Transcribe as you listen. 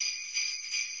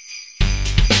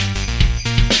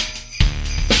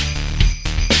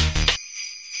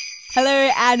Hello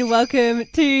and welcome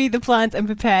to the Plants and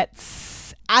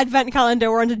Pipettes Advent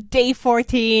Calendar. We're on to day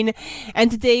 14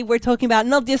 and today we're talking about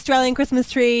not the Australian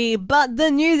Christmas tree but the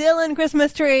New Zealand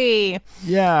Christmas tree.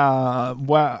 Yeah,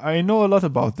 well, I know a lot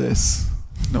about this.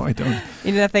 No, I don't.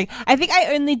 You know nothing. I think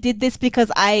I only did this because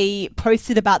I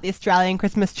posted about the Australian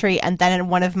Christmas tree and then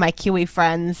one of my Kiwi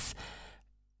friends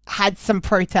had some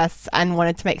protests and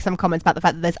wanted to make some comments about the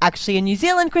fact that there's actually a New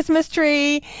Zealand Christmas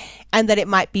tree and that it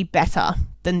might be better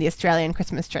than the Australian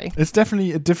Christmas tree. It's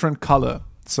definitely a different color.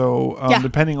 So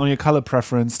depending on your color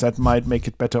preference, that might make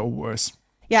it better or worse.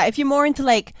 Yeah, if you're more into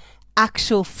like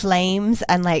actual flames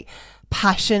and like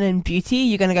passion and beauty,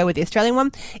 you're going to go with the Australian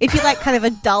one. If you like kind of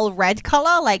a dull red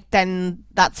color, like then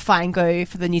that's fine. Go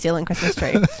for the New Zealand Christmas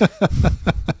tree.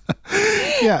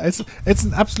 Yeah, it's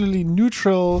an absolutely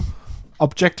neutral,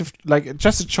 objective, like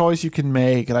just a choice you can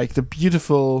make. Like the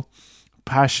beautiful,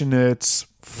 passionate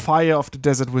fire of the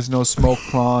desert with no smoke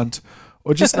plant,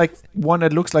 or just like one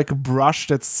that looks like a brush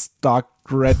that's dark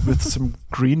red with some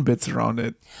green bits around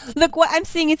it. Look, what I'm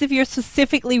seeing is if you're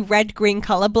specifically red-green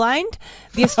colorblind,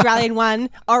 the Australian one,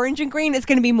 orange and green, is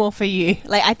going to be more for you.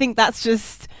 Like, I think that's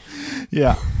just...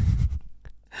 Yeah.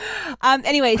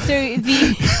 Anyway, so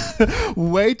the...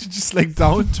 Way to just like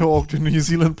down talk the New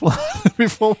Zealand plant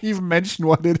before we even mention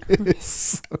what it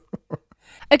is.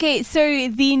 Okay, so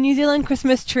the New Zealand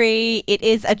Christmas tree, it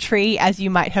is a tree, as you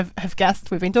might have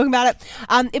guessed. We've been talking about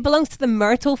it. It belongs to the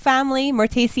myrtle family,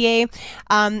 Myrtaceae,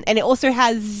 and it also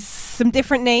has some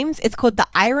different names. It's called the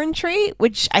iron tree,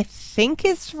 which I think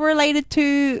is related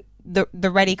to the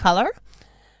reddy color.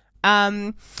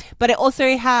 But it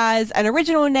also has an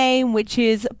original name, which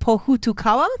is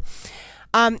Pohutukawa.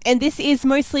 And this is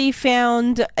mostly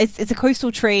found, it's a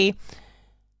coastal tree,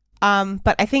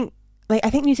 but I think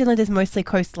New Zealand is mostly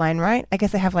coastline, right? I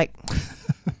guess they have like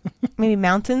maybe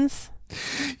mountains.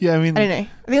 Yeah, I mean, I don't know.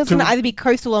 I think it's going to either be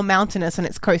coastal or mountainous, and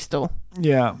it's coastal.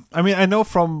 Yeah, I mean, I know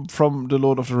from the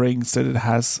Lord of the Rings that it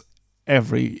has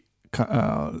every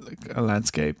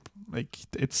landscape. Like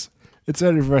it's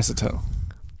very versatile.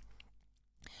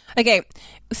 Okay,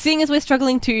 seeing as we're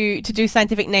struggling to do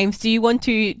scientific names, do you want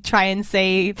to try and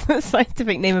say the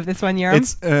scientific name of this one, Yoram?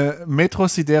 It's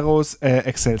Metrosideros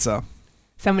excelsa.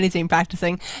 Somebody's been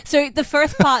practicing. So the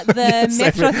first part, the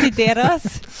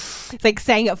Metrosideros, it's like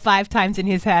saying it 5 times in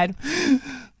his head.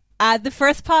 The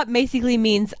first part basically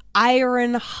means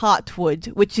iron heartwood,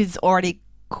 which is already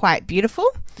quite beautiful.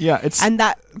 Yeah, it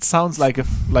sounds like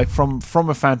from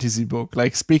a fantasy book.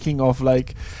 Like speaking of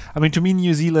like, I mean, to me,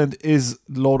 New Zealand is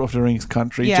Lord of the Rings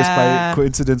country just by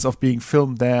coincidence of being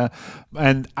filmed there.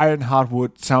 And iron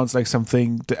heartwood sounds like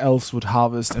something the elves would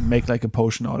harvest and make like a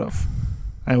potion out of.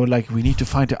 I would like, we need to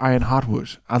find the iron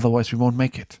heartwood, otherwise we won't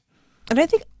make it. I don't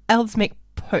think elves make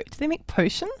do they make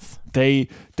potions? They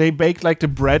bake like the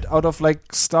bread out of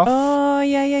like stuff. Oh,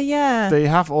 yeah. They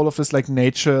have all of this like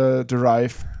nature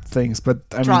derived things, but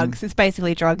drugs. It's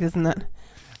basically drugs, isn't it?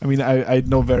 I mean, I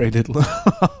know very little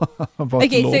about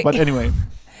the law, but anyway.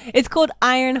 It's called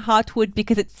iron heartwood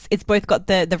because it's both got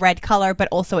the red color, but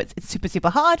also it's super,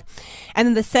 super hard. And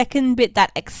then the second bit,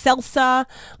 that excelsa,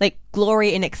 like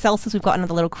glory in excelsis, we've got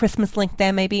another little Christmas link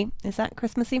there maybe. Is that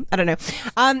Christmassy? I don't know.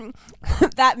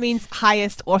 That means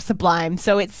highest or sublime.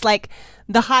 So it's like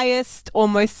the highest or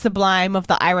most sublime of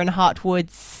the iron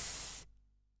heartwoods.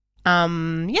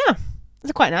 Yeah,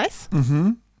 it's quite nice.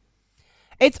 Mm-hmm.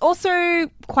 It's also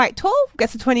quite tall,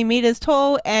 gets to 20 meters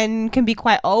tall, and can be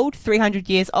quite old, 300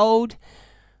 years old.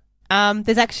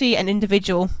 There's actually an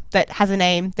individual that has a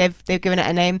name. They've given it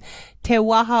a name. Te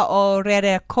Waha o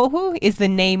Rerekohu is the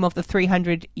name of the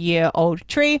 300-year-old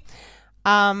tree.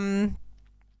 And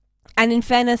in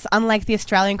fairness, unlike the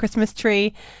Australian Christmas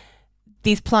tree,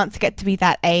 these plants get to be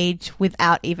that age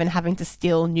without even having to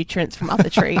steal nutrients from other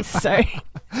trees. So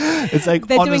it's like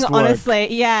they're doing it work.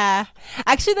 honestly. Yeah.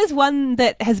 Actually, there's one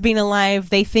that has been alive,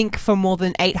 they think, for more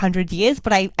than 800 years,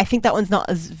 but I think that one's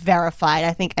not as verified,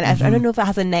 I think. And I don't know if it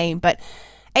has a name, but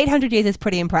 800 years is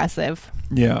pretty impressive.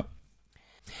 Yeah.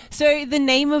 So the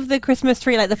name of the Christmas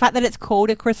tree, like the fact that it's called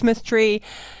a Christmas tree,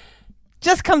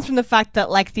 just comes from the fact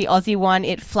that, like the Aussie one,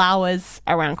 it flowers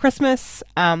around Christmas.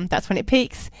 That's when it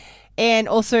peaks. And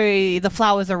also the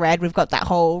flowers are red. We've got that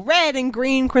whole red and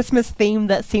green Christmas theme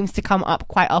that seems to come up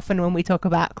quite often when we talk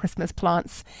about Christmas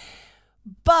plants.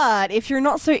 But if you're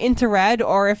not so into red,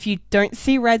 or if you don't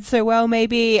see red so well,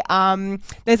 maybe,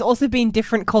 there's also been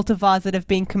different cultivars that have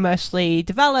been commercially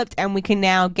developed, and we can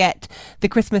now get the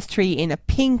Christmas tree in a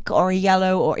pink or a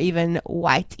yellow or even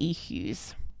white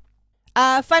hues.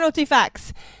 Final 2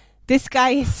 facts. This guy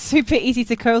is super easy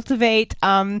to cultivate.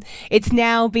 It's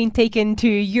now been taken to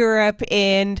Europe,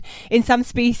 and in some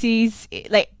species,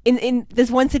 like in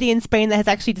there's one city in Spain that has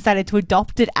actually decided to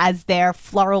adopt it as their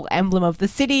floral emblem of the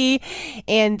city,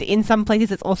 and in some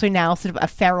places it's also now sort of a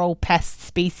feral pest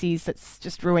species that's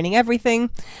just ruining everything.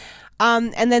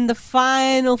 And then the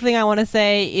final thing I want to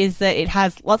say is that it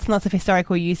has lots and lots of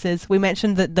historical uses. We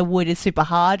mentioned that the wood is super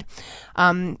hard,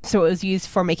 so it was used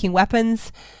for making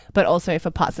weapons, but also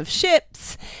for parts of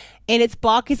ships. And its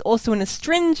bark is also an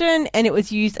astringent, and it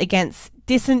was used against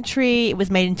dysentery. It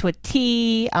was made into a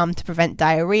tea to prevent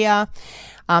diarrhea.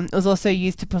 It was also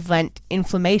used to prevent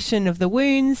inflammation of the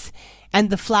wounds, and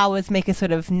the flowers make a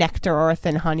sort of nectar or a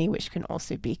thin honey, which can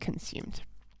also be consumed.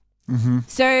 Mm-hmm.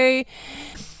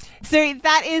 So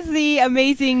that is the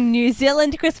amazing New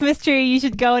Zealand Christmas tree. You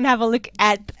should go and have a look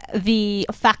at the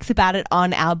facts about it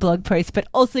on our blog post, but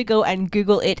also go and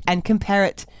Google it and compare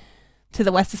it to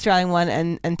the West Australian one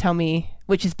and tell me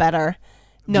which is better,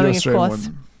 knowing of course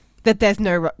that there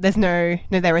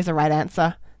is a right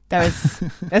answer.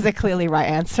 There's a clearly right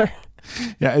answer.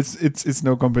 Yeah, it's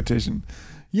no competition.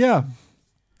 Yeah,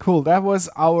 cool. That was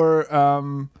our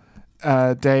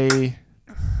day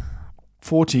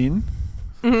 14.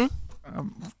 Mm-hmm.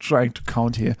 I'm trying to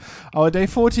count here. Our day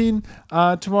 14.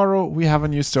 Tomorrow we have a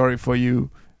new story for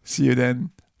you. See you then.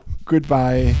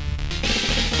 Goodbye.